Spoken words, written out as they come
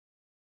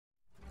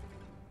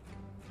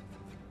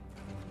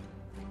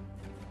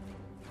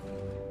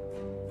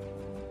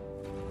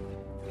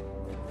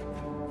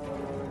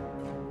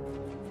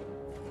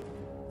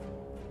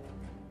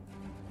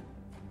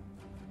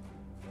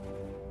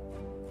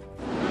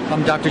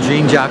I'm Dr.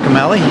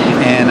 Giacomelli,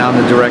 and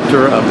I'm the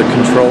director of the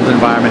Controlled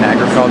Environment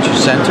Agriculture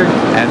Center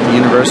at the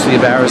University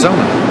of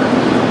Arizona.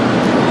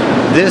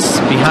 This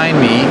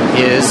behind me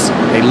is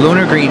a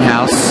Lunar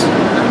Greenhouse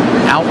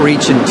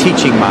outreach and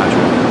teaching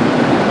module.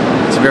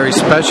 It's a very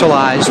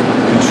specialized,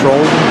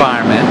 controlled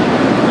environment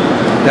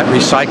that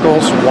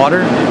recycles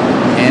water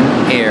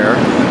and air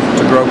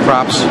to grow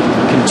crops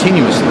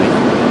continuously,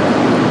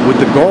 with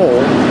the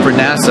goal for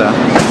NASA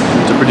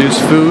to produce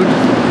food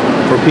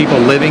for people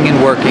living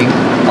and working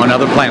on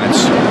other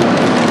planets,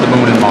 the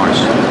Moon and Mars.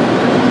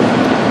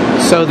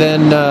 So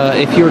then,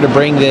 if you were to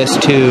bring this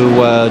to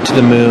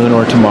the Moon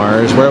or to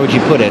Mars, where would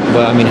you put it?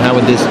 Well, I mean, how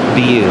would this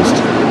be used?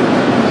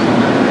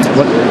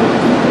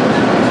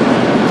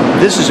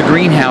 This is a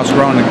greenhouse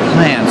growing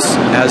plants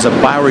as a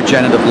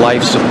bioregenerative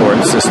life support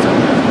system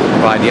to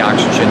provide the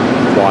oxygen,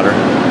 water,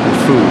 and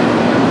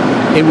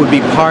food. It would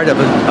be part of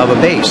a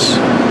base.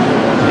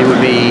 It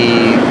would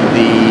be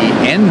the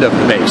end of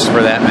the base,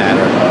 for that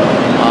matter.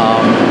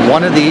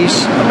 One of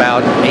these,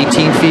 about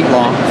 18 feet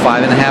long,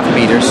 5.5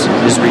 meters,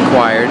 is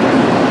required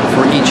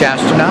for each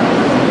astronaut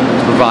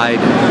to provide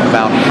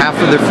about half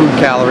of their food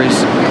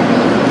calories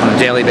on a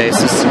daily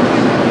basis,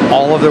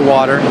 all of their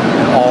water,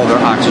 and all of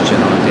their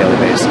oxygen on a daily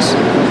basis.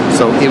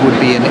 So it would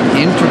be an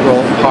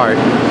integral part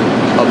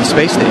of the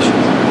space station.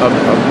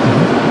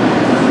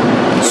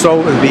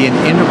 So it would be an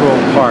integral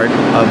part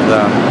of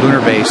the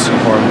lunar base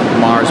or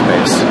Mars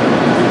base,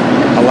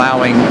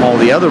 allowing all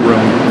the other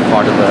room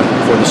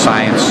for the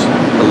science,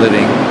 the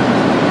living,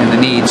 and the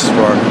needs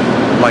for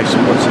life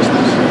support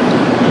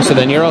systems. So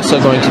then you're also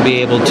going to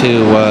be able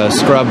to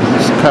scrub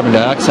carbon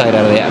dioxide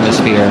out of the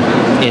atmosphere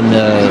in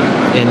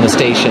the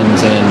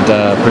stations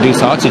and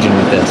produce oxygen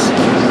with this.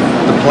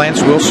 The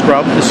plants will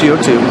scrub the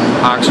CO2.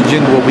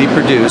 Oxygen will be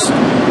produced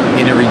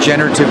in a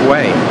regenerative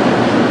way.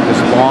 As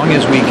long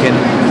as we can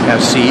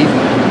have seed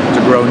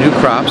to grow new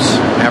crops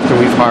after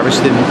we've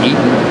harvested and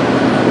eaten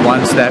the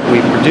ones that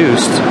we've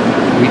produced,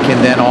 we can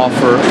then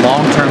offer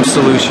long-term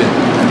solution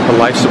for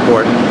life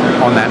support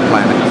on that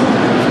planet.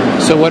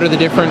 So what are the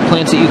different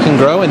plants that you can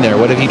grow in there?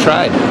 What have you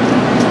tried?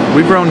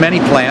 We've grown many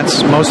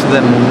plants, most of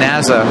them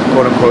NASA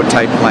quote-unquote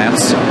type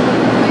plants.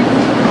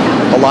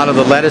 A lot of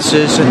the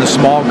lettuces and the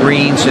small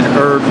greens and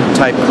herb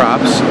type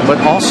crops, but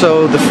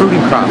also the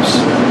fruiting crops,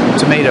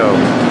 tomato,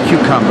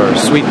 cucumber,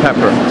 sweet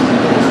pepper,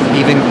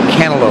 even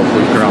cantaloupe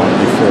we've grown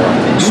before,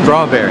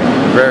 strawberry,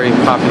 very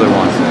popular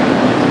one.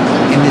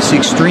 In these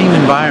extreme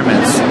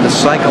environments, the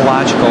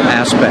psychological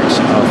aspects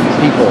of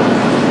people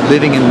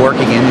living and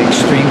working in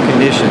extreme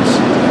conditions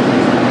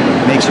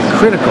makes it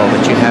critical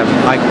that you have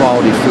high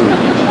quality food,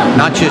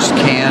 not just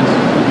canned,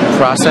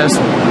 processed,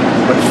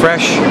 but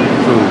fresh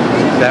food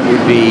that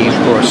would be, of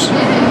course,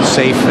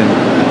 safe and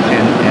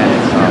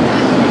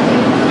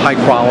high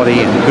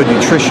quality and good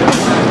nutrition.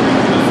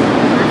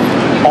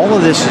 All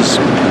of this is,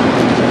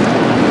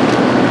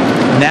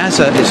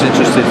 NASA is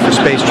interested for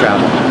space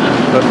travel,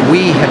 but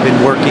we have been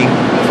working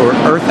for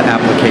Earth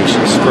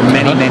applications for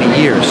many, many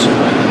years.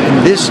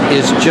 And this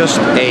is just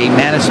a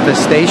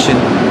manifestation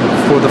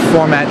for the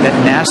format that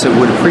NASA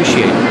would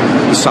appreciate,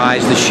 the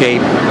size, the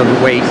shape, the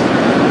weight.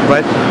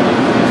 But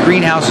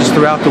greenhouses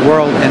throughout the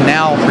world, and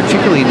now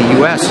particularly in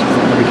the U.S.,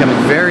 are becoming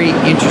very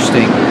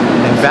interesting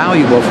and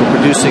valuable for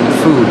producing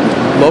food,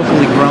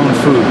 locally grown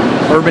food,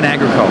 urban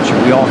agriculture.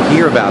 We all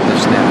hear about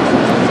this now.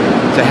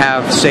 To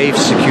have safe,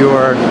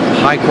 secure,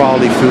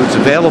 high-quality foods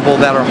available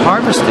that are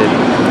harvested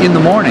in the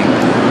morning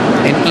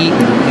and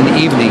eaten in the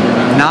evening,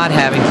 not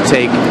having to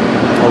take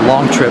a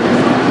long trip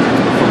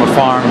from a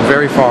farm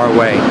very far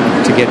away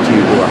to get to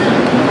your door.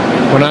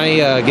 When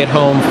I get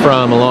home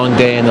from a long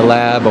day in the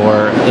lab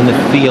or in the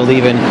field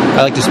even,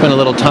 I like to spend a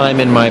little time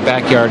in my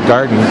backyard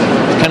garden.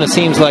 It kind of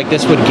seems like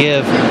this would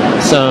give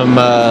some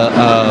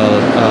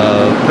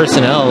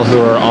personnel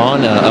who are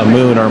on a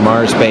Moon or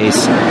Mars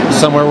base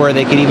somewhere where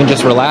they could even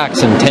just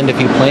relax and tend a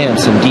few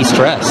plants and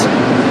de-stress.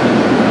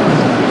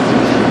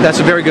 That's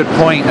a very good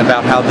point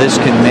about how this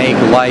can make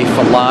life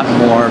a lot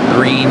more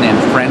green and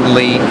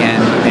friendly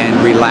and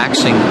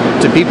relaxing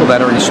to people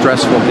that are in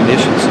stressful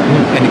conditions.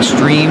 And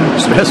extreme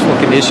stressful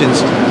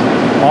conditions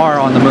are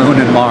on the Moon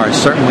and Mars,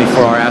 certainly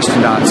for our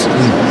astronauts.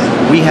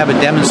 We have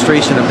a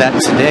demonstration of that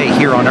today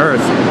here on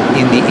Earth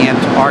in the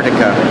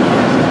Antarctica.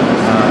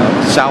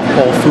 South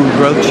Pole Food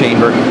Growth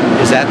Chamber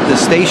is at the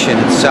station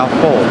at the South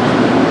Pole,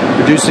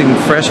 producing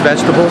fresh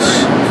vegetables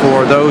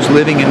for those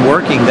living and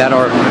working that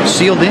are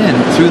sealed in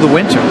through the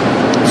winter.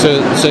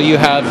 So you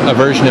have a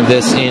version of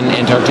this in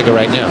Antarctica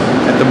right now?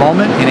 At the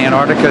moment, in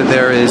Antarctica,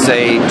 there is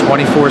a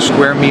 24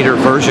 square meter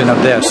version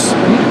of this,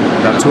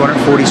 about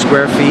 240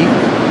 square feet,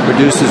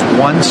 produces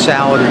one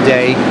salad a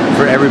day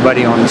for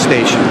everybody on the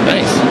station.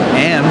 Nice.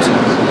 And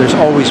there's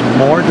always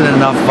more than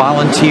enough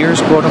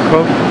volunteers, quote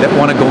unquote, that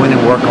want to go in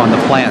and work on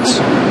the plants,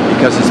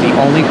 because it's the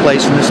only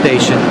place in the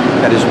station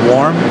that is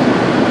warm,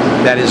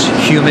 that is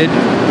humid,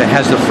 that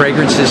has the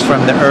fragrances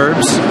from the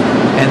herbs,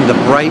 and the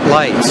bright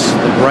lights,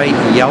 the bright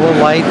yellow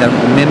light that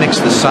mimics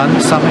the sun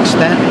to some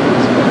extent,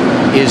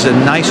 is a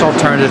nice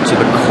alternative to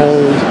the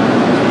cold,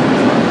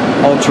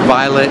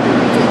 ultraviolet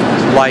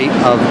light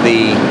of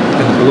the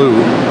blue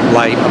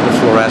light of the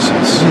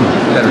fluorescence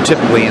that are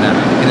typically in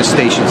a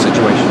station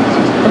situation.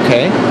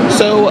 Okay,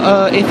 so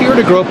if you were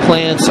to grow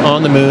plants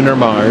on the moon or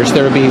Mars,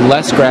 there would be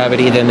less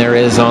gravity than there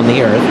is on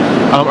the Earth.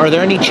 Are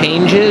there any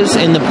changes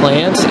in the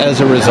plants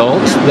as a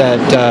result that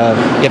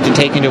you have to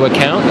take into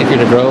account if you're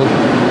to grow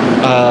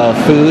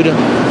food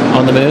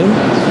on the moon?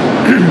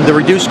 The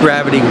reduced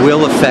gravity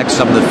will affect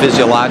some of the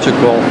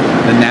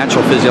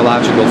natural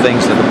physiological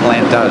things that the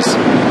plant does.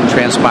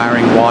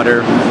 Transpiring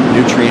water,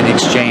 nutrient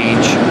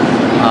exchange.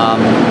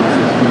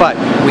 But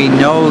we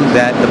know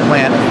that the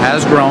plant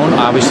has grown,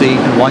 obviously,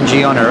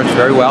 1G on Earth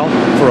very well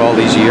for all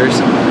these years.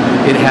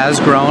 It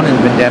has grown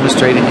and been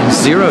demonstrated in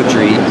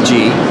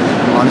 0G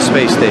on the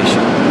space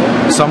station.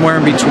 Somewhere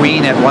in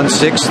between at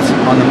 1/6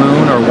 on the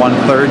moon or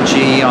 1/3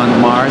 G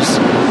on Mars.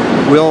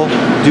 We'll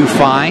do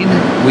fine,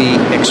 we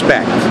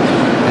expect.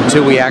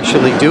 Until we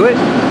actually do it,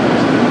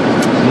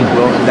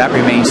 well, that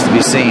remains to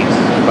be seen.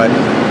 But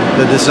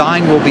the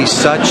design will be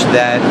such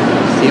that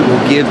it will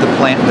give the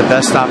plant the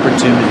best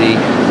opportunity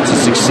to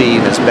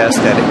succeed as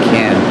best that it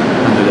can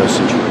under